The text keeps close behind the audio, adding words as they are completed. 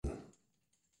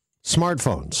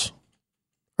Smartphones.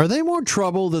 Are they more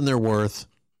trouble than they're worth?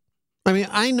 I mean,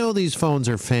 I know these phones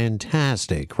are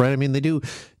fantastic, right? I mean, they do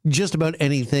just about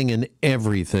anything and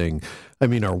everything. I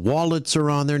mean, our wallets are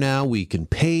on there now. We can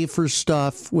pay for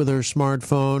stuff with our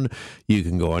smartphone. You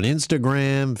can go on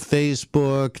Instagram,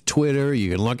 Facebook, Twitter.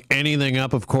 You can look anything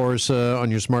up, of course,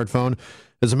 on your smartphone.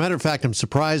 As a matter of fact, I'm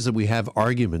surprised that we have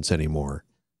arguments anymore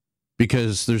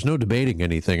because there's no debating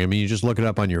anything. I mean, you just look it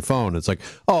up on your phone. It's like,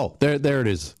 oh, there it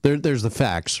is. There's the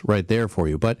facts right there for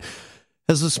you. But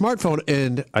as a smartphone,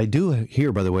 and I do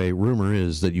hear, by the way, rumor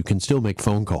is that you can still make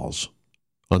phone calls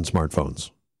on smartphones,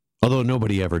 although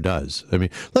nobody ever does. I mean,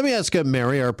 let me ask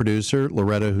Mary, our producer,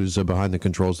 Loretta, who's behind the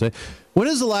controls today. When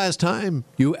is the last time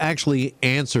you actually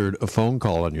answered a phone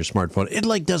call on your smartphone?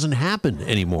 It doesn't happen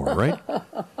anymore, right?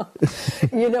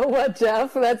 You know what,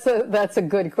 Jeff? That's a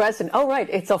good question. Oh, right.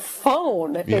 It's a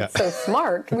phone. Yeah. It's so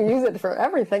smart. We use it for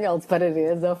everything else, but it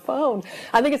is a phone.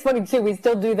 I think it's funny, too. We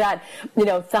still do that,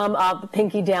 thumb up,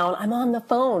 pinky down. I'm on the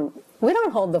phone. We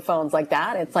don't hold the phones like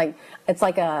that. It's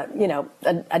like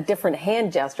a different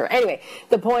hand gesture. Anyway,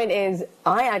 the point is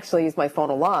I actually use my phone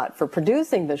a lot for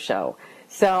producing the show.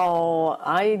 So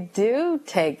I do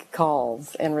take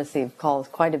calls and receive calls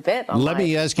quite a bit. Let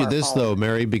me ask you this, though,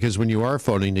 Mary, because when you are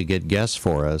phoning to get guests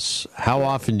for us, how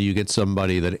often do you get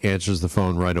somebody that answers the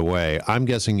phone right away? I'm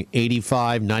guessing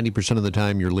 85, 90% of the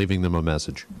time you're leaving them a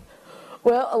message.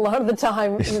 Well, a lot of the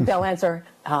time they'll answer,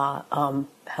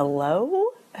 hello?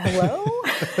 Hello?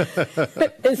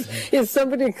 Is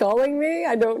somebody calling me?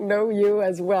 I don't know you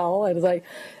as well. And it's like,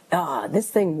 this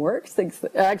thing works. It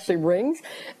actually rings.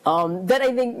 Then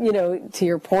I think, to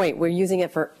your point, we're using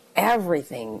it for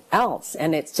everything else.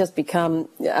 And it's just become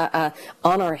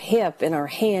on our hip, in our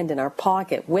hand, in our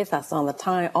pocket, with us all the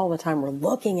time. We're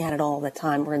looking at it all the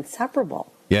time. We're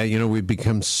inseparable. Yeah, we've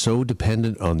become so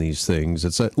dependent on these things.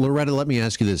 It's Loretta, let me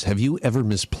ask you this. Have you ever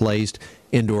misplaced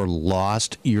and or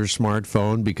lost your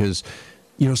smartphone? Because,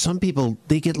 some people,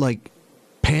 they get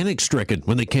panic-stricken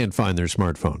when they can't find their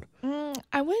smartphone.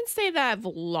 I wouldn't say that I've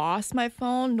lost my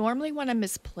phone. Normally when I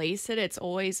misplace it, it's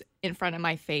always in front of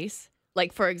my face.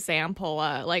 Like, for example,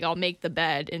 I'll make the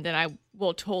bed and then I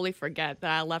will totally forget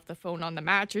that I left the phone on the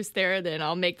mattress there. Then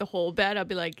I'll make the whole bed. I'll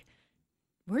be like,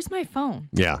 where's my phone?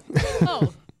 Yeah.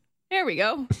 Oh, there we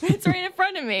go. It's right in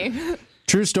front of me.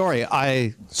 True story.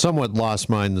 I somewhat lost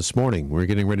mine this morning. We were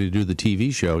getting ready to do the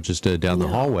TV show just down the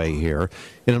hallway here.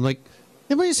 And I'm like,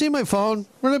 anybody see my phone?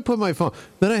 Where did I put my phone?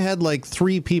 Then I had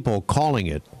 3 people calling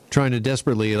it, trying to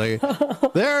desperately,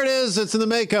 there it is. It's in the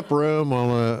makeup room.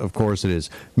 Well, of course it is.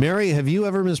 Mary, have you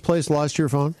ever lost your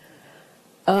phone?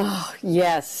 Oh,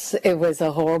 yes. It was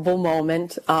a horrible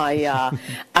moment. I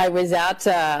was at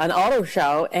an auto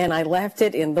show and I left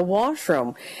it in the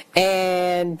washroom.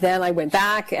 And then I went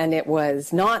back and it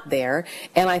was not there.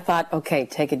 And I thought, okay,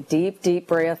 take a deep, deep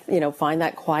breath, find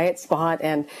that quiet spot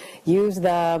and use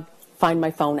the Find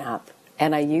My Phone app.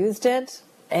 And I used it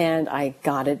and I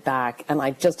got it back. And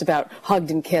I just about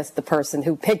hugged and kissed the person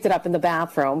who picked it up in the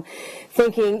bathroom,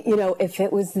 thinking, if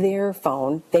it was their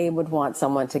phone, they would want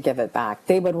someone to give it back.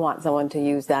 They would want someone to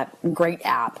use that great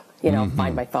app,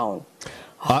 Find My Phone.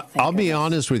 I'll be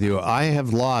honest with you. I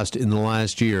have lost in the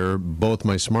last year both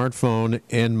my smartphone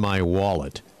and my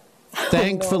wallet.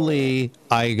 Thankfully,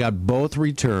 I got both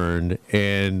returned,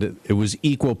 and it was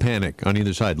equal panic on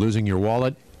either side, losing your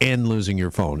wallet and losing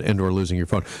your phone, and or losing your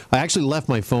phone. I actually left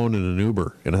my phone in an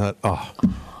Uber, and I thought,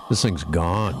 this thing's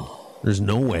gone. There's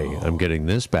no way I'm getting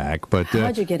this back. But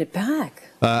how'd you get it back?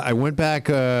 I went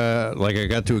back, I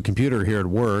got to a computer here at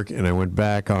work, and I went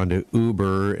back onto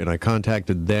Uber, and I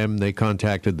contacted them. They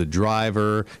contacted the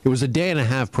driver. It was a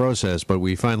day-and-a-half process, but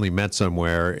we finally met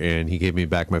somewhere, and he gave me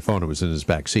back my phone. It was in his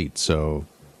back seat, so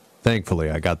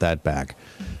thankfully I got that back.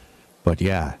 But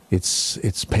yeah,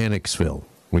 it's Panicsville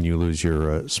when you lose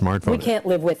your smartphone. We can't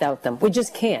live without them. We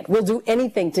just can't. We'll do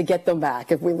anything to get them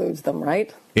back if we lose them,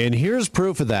 right? And here's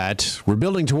proof of that. We're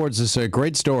building towards this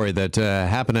great story that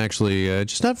happened actually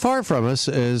just not far from us,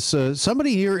 as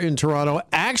somebody here in Toronto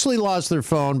actually lost their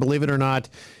phone, believe it or not,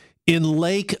 in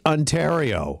Lake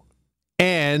Ontario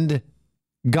and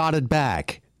got it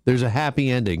back. There's a happy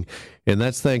ending, and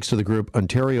that's thanks to the group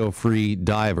Ontario Free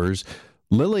Divers.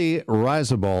 Lily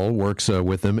Reiseball works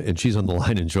with them, and she's on the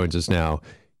line and joins us now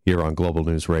here on Global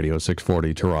News Radio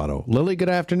 640 Toronto. Lily, good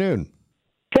afternoon.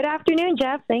 Good afternoon,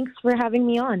 Jeff. Thanks for having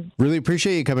me on. Really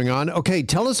appreciate you coming on. Okay,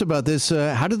 tell us about this.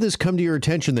 How did this come to your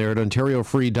attention there at Ontario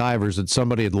Free Divers that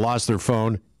somebody had lost their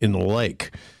phone in the lake?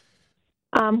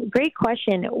 Great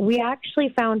question. We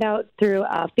actually found out through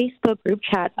a Facebook group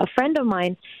chat. A friend of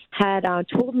mine had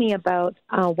told me about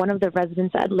one of the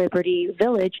residents at Liberty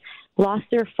Village lost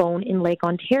their phone in Lake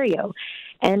Ontario.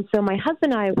 And so my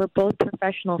husband and I were both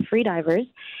professional freedivers.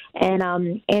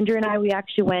 And Andrew and I, we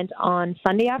actually went on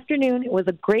Sunday afternoon. It was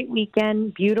a great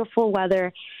weekend, beautiful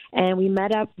weather. And we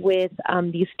met up with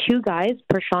these two guys,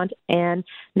 Prashant and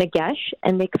Nagesh,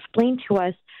 and they explained to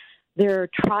us their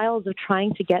trials of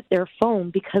trying to get their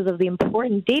phone because of the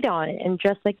important data on it. And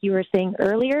just like you were saying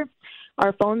earlier,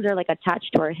 our phones are like attached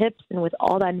to our hips, and with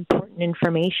all that important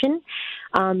information,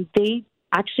 they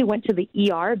actually went to the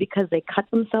ER because they cut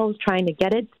themselves trying to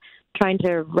get it, trying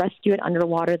to rescue it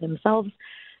underwater themselves.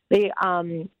 They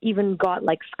even got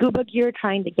like scuba gear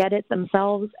trying to get it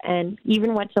themselves, and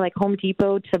even went to like Home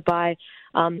Depot to buy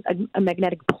a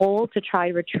magnetic pole to try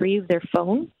to retrieve their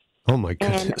phone. Oh my And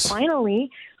goodness. finally,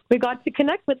 we got to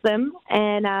connect with them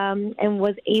and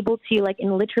was able to, like,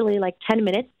 in literally like 10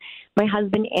 minutes, my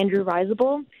husband, Andrew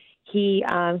Reisable, he's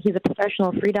a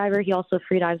professional freediver. He also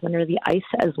freedives under the ice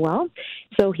as well.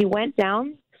 So he went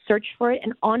down, searched for it,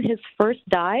 and on his first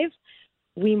dive,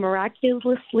 we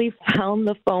miraculously found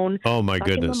the phone Oh my stuck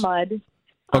in the goodness. mud.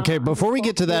 Okay, before we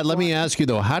get to that, let me ask you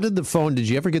though, how did the phone, did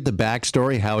you ever get the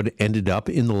backstory, how it ended up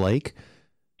in the lake?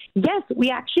 Yes, we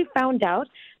actually found out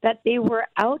that they were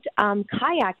out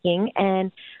kayaking,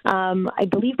 and I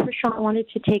believe Prashant wanted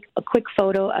to take a quick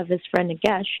photo of his friend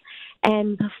Nagesh,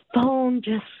 and the phone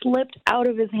just slipped out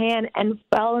of his hand and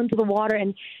fell into the water,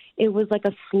 and it was like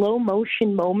a slow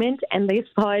motion moment, and they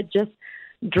saw it just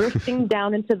drifting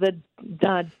down into the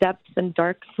depths and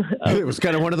darks. It was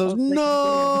kind of one of those,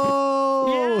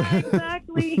 no! Yeah,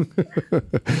 exactly.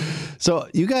 So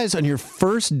you guys on your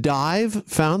first dive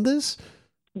found this?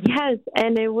 Yes,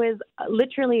 and it was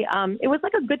literally, it was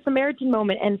like a Good Samaritan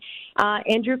moment. And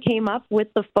Andrew came up with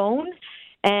the phone,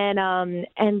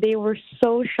 and they were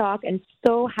so shocked and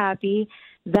so happy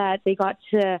that they got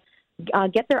to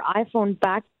get their iPhone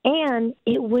back, and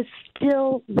it was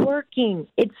still working.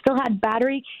 It still had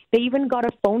battery. They even got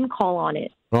a phone call on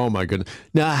it. Oh my goodness.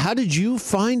 Now, how did you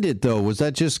find it though? Was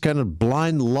that just kind of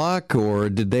blind luck, or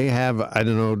did they have, I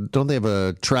don't know, don't they have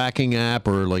a tracking app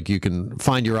or like you can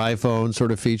find your iPhone sort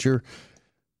of feature?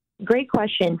 Great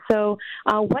question. So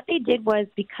what they did was,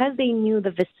 because they knew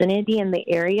the vicinity and the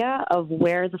area of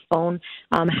where the phone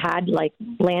had like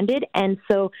landed, and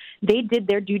so they did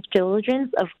their due diligence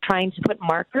of trying to put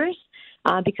markers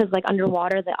because like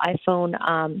underwater, the iPhone,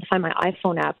 Find My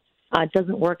iPhone app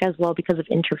doesn't work as well because of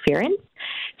interference.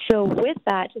 So with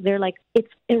that, they're like, it's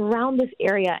around this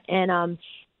area. And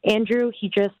Andrew, he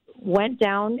just went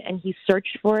down and he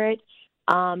searched for it.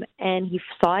 And he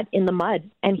saw it in the mud,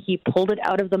 and he pulled it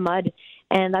out of the mud.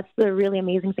 And that's the really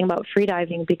amazing thing about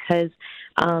freediving, because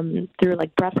through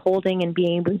like breath holding and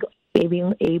being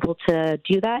able to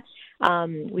do that,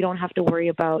 we don't have to worry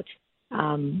about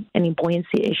any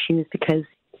buoyancy issues, because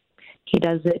he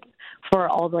does it for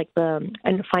all like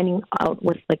and finding out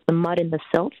with like the mud and the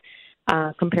silt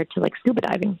compared to like scuba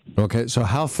diving. Okay, so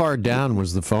how far down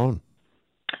was the phone?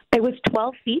 It was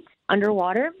 12 feet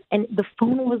underwater, and the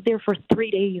phone was there for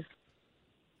 3 days.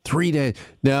 3 days.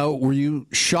 Now, were you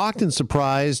shocked and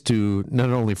surprised to not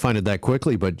only find it that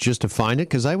quickly, but just to find it?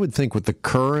 Because I would think with the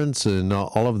currents and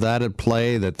all of that at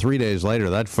play, that 3 days later,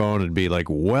 that phone would be like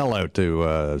well out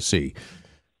to sea.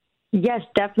 Yes,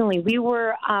 definitely.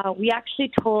 We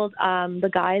actually told the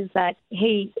guys that,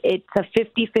 hey, it's a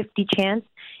 50-50 chance.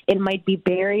 It might be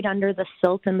buried under the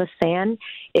silt and the sand.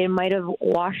 It might have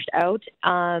washed out.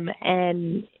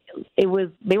 And they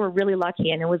were really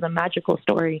lucky, and it was a magical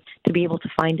story to be able to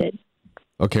find it.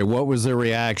 Okay, what was their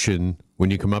reaction when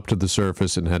you come up to the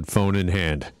surface and had phone in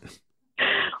hand?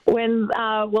 When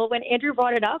Andrew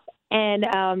brought it up, and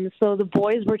so the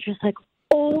boys were just like,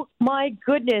 oh my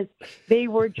goodness. They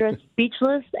were just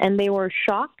speechless, and they were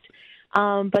shocked.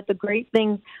 But the great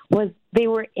thing was they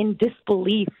were in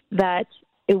disbelief that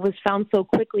it was found so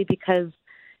quickly, because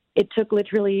it took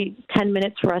literally 10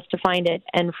 minutes for us to find it.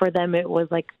 And for them, it was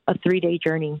like a 3-day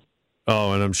journey.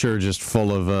 Oh, and I'm sure just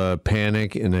full of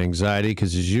panic and anxiety,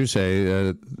 because as you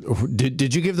say,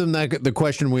 did you give them the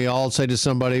question we all say to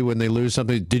somebody when they lose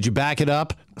something? Did you back it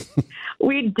up?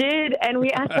 We did, and we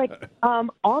asked like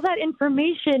all that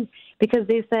information, because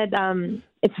they said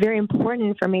it's very important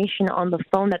information on the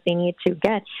phone that they need to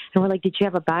get. And we're like, did you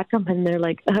have a backup? And they're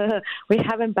like, we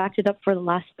haven't backed it up for the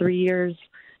last 3 years.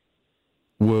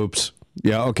 Whoops.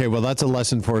 Yeah, okay, well, that's a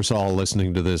lesson for us all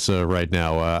listening to this right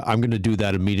now. I'm going to do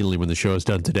that immediately when the show is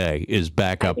done today, is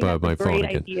back up my phone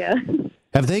again. Idea.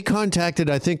 Have they contacted,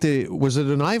 I think, was it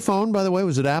an iPhone, by the way?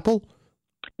 Was it Apple?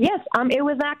 Yes, it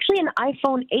was actually an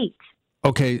iPhone 8.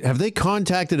 Okay, have they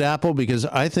contacted Apple? Because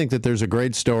I think that there's a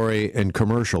great story and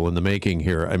commercial in the making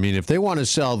here. I mean, if they want to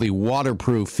sell the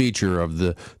waterproof feature of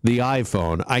the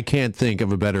iPhone, I can't think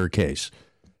of a better case.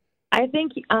 I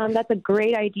think that's a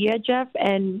great idea, Jeff,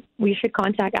 and we should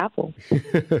contact Apple.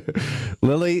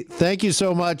 Lily, thank you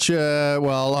so much,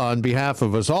 on behalf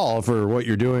of us all for what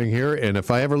you're doing here. And if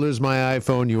I ever lose my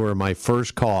iPhone, you are my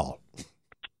first call.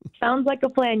 Sounds like a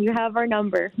plan. You have our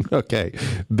number. Okay.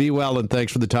 Be well, and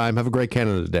thanks for the time. Have a great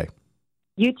Canada Day.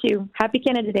 You too. Happy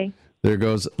Canada Day. There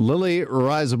goes Lily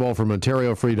Reisable from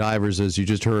Ontario Free Divers, as you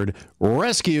just heard,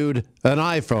 rescued an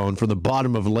iPhone from the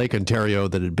bottom of Lake Ontario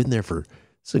that had been there for,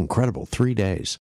 it's incredible, 3 days.